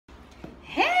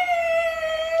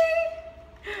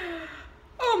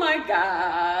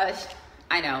gosh,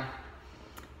 I know.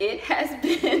 It has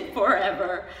been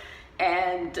forever.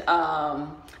 And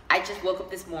I just woke up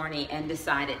this morning and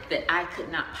decided that I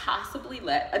could not possibly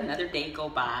let another day go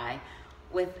by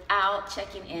without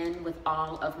checking in with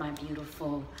all of my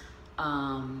beautiful,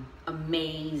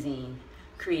 amazing,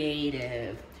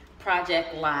 creative,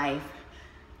 project life,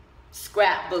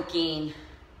 scrapbooking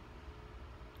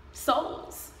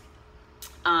souls.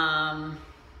 I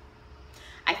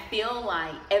feel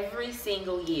like every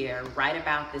single year, right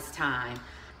about this time,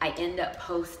 I end up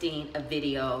posting a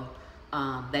video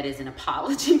that is an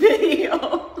apology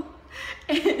video.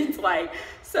 And it's like,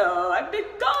 so I've been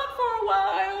gone for a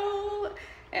while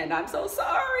and I'm so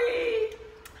sorry.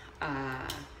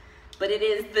 But it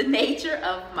is the nature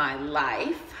of my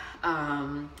life.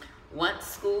 Once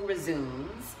school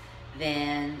resumes,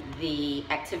 then the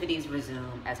activities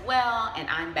resume as well, and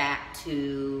I'm back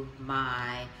to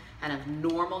my kind of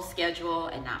normal schedule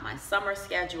and not my summer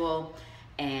schedule.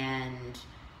 And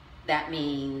that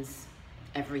means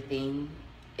everything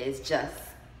is just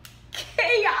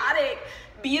chaotic,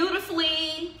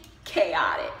 beautifully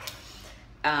chaotic.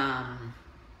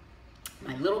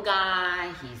 My little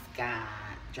guy, he's got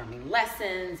drumming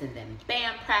lessons and then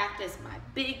band practice. My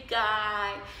big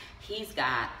guy, he's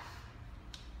got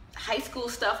high school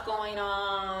stuff going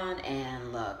on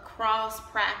and lacrosse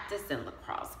practice and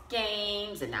lacrosse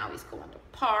games, and now he's going to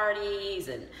parties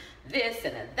and this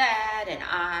and that, and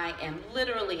I am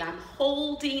literally, I'm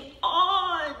holding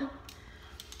on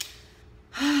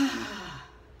and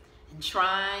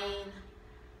trying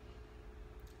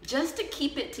just to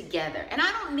keep it together. And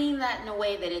I don't mean that in a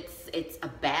way that it's a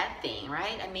bad thing,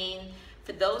 right? I mean,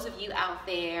 for those of you out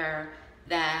there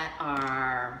that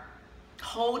are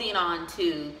holding on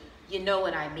to, you know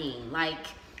what I mean. Like,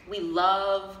 we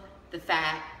love the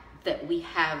fact that we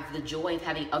have the joy of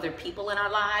having other people in our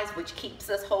lives, which keeps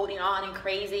us holding on and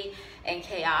crazy and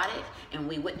chaotic, and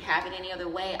we wouldn't have it any other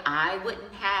way. I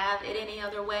wouldn't have it any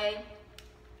other way.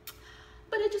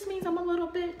 But it just means I'm a little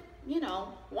bit, you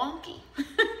know, wonky.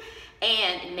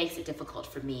 And it makes it difficult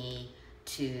for me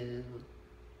to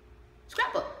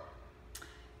scrapbook.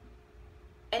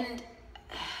 And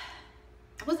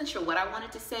I wasn't sure what I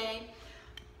wanted to say,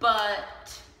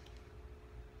 but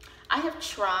I have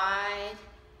tried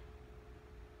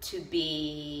to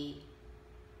be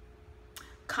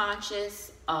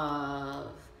conscious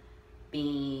of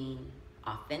being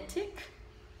authentic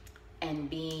and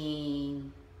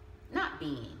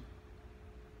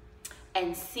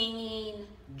and seeing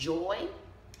joy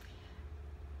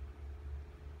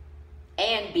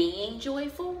and being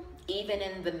joyful even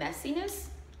in the messiness,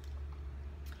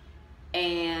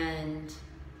 and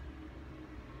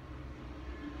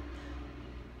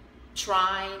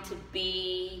trying to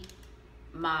be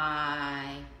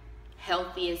my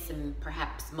healthiest and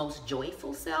perhaps most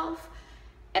joyful self.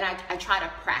 And I try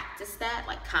to practice that,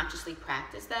 like consciously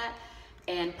practice that.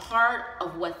 And part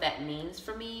of what that means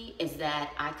for me is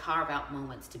that I carve out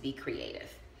moments to be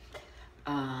creative.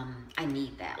 I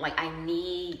need that. Like, I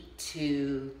need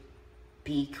to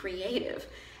be creative.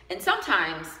 And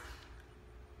sometimes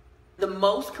the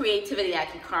most creativity I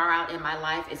can carve out in my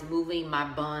life is moving my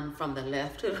bun from the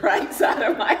left to the right side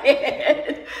of my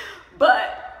head.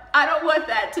 But I don't want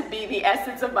that to be the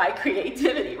essence of my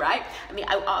creativity, right? I mean,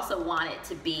 I also want it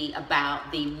to be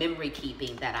about the memory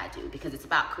keeping that I do, because it's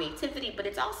about creativity, but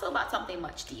it's also about something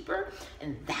much deeper,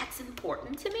 and that's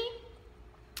important to me.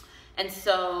 And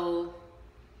so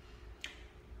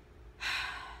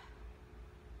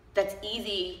that's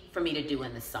easy for me to do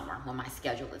in the summer when my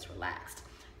schedule is relaxed.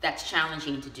 That's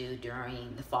challenging to do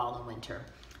during the fall and winter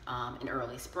and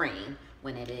early spring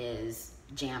when it is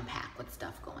jam-packed with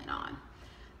stuff going on.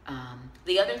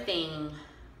 The other thing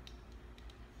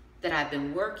that I've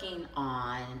been working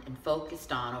on and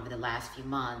focused on over the last few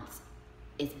months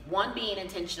is, one, being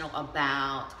intentional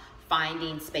about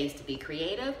finding space to be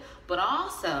creative, but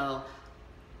also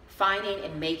finding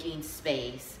and making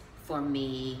space for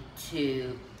me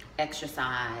to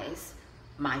exercise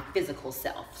my physical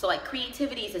self. So like,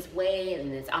 creativity is this way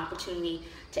and this opportunity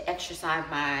to exercise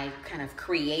my kind of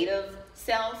creative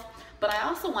self, but I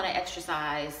also want to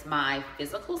exercise my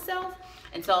physical self.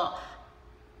 And so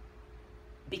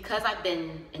because I've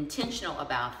been intentional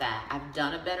about that, I've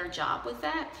done a better job with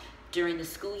that. During the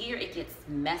school year, it gets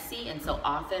messy, and so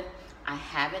often I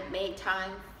haven't made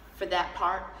time for that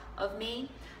part of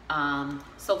me.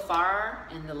 So far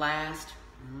in the last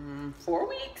 4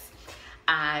 weeks,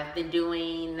 I've been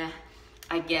doing,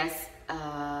 I guess,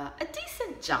 a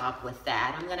decent job with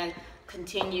that. I'm gonna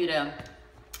continue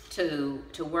to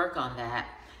work on that.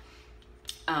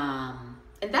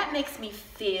 And that makes me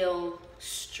feel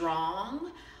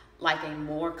strong, like a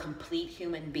more complete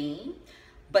human being,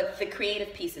 but the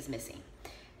creative piece is missing.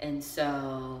 And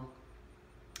so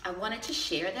I wanted to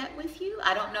share that with you.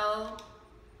 I don't know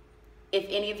if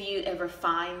any of you ever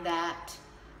find that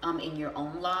in your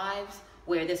own lives,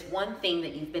 where this one thing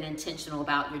that you've been intentional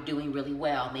about, you're doing really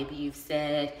well. Maybe you've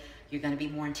said you're going to be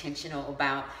more intentional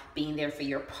about being there for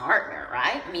your partner,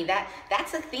 right? I mean,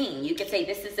 that's a thing. You could say,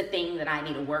 this is a thing that I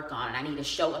need to work on, and I need to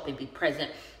show up and be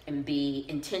present and be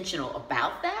intentional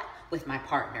about that with my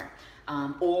partner.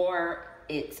 Or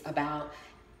it's about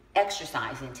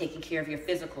exercising, taking care of your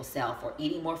physical self, or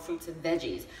eating more fruits and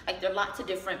veggies. Like, there are lots of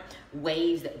different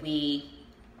ways that we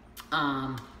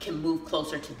can move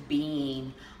closer to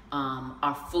being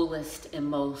our fullest and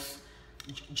most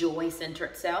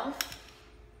joy-centered self.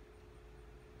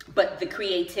 But the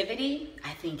creativity, I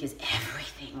think, is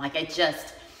everything. Like,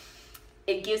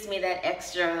 it gives me that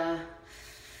extra,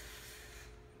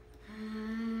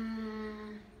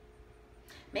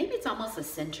 maybe it's almost a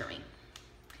centering,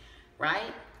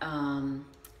 right?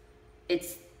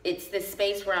 It's this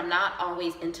space where I'm not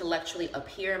always intellectually up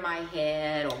here in my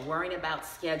head or worrying about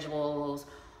schedules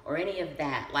or any of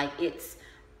that. Like, it's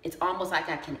almost like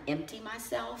I can empty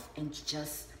myself and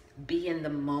just be in the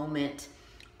moment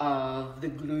of the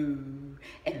glue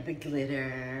and the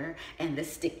glitter and the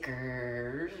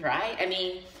stickers, right? I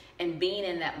mean, and being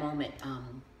in that moment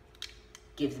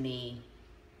gives me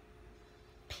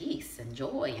peace and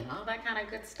joy and all that kind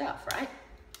of good stuff, right?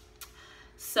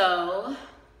 So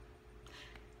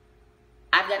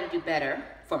I've got to do better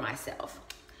for myself.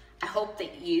 I hope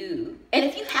that you, and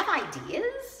if you have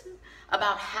ideas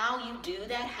about how you do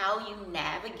that, how you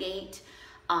navigate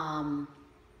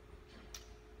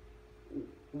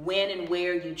when and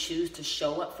where you choose to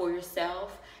show up for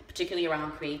yourself, particularly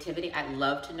around creativity, I'd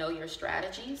love to know your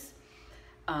strategies.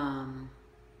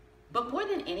 But more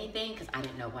than anything, because I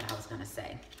didn't know what I was going to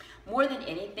say, more than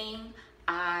anything,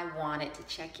 I wanted to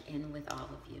check in with all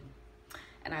of you.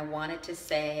 And I wanted to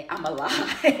say, I'm alive.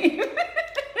 I'm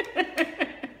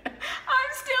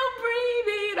still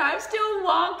breathing. I'm still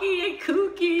walking and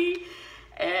kooky.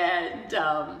 And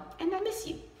I miss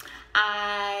you.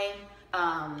 I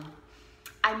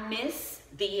miss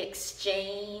the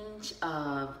exchange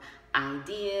of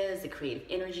ideas, the creative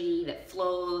energy that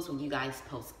flows when you guys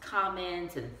post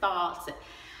comments and thoughts.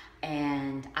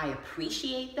 And I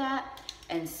appreciate that.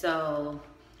 And so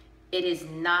it is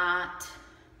not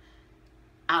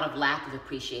out of lack of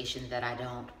appreciation that I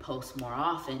don't post more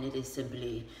often. It is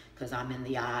simply because I'm in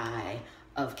the eye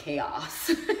of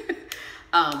chaos.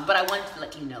 But I wanted to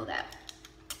let you know that.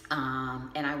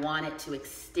 And I wanted to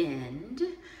extend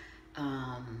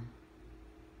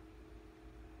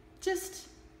just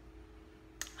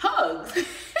hugs.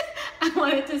 I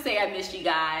wanted to say I miss you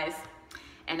guys,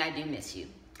 and I do miss you.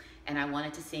 And I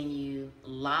wanted to send you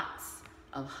lots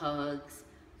of hugs,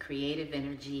 creative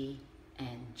energy,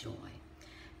 and joy.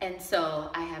 And so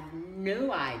I have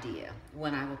no idea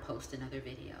when I will post another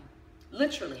video.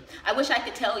 Literally. I wish I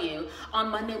could tell you on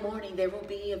Monday morning there will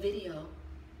be a video,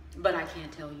 but I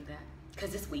can't tell you that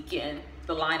because this weekend,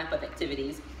 the lineup of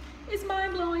activities is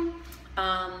mind-blowing.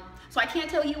 So I can't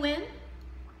tell you when,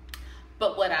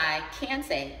 but what I can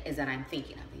say is that I'm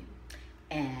thinking of you,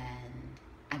 and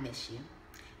I miss you,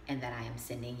 and that I am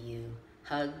sending you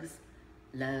hugs,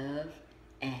 love,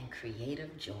 and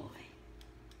creative joy.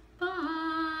 Bye.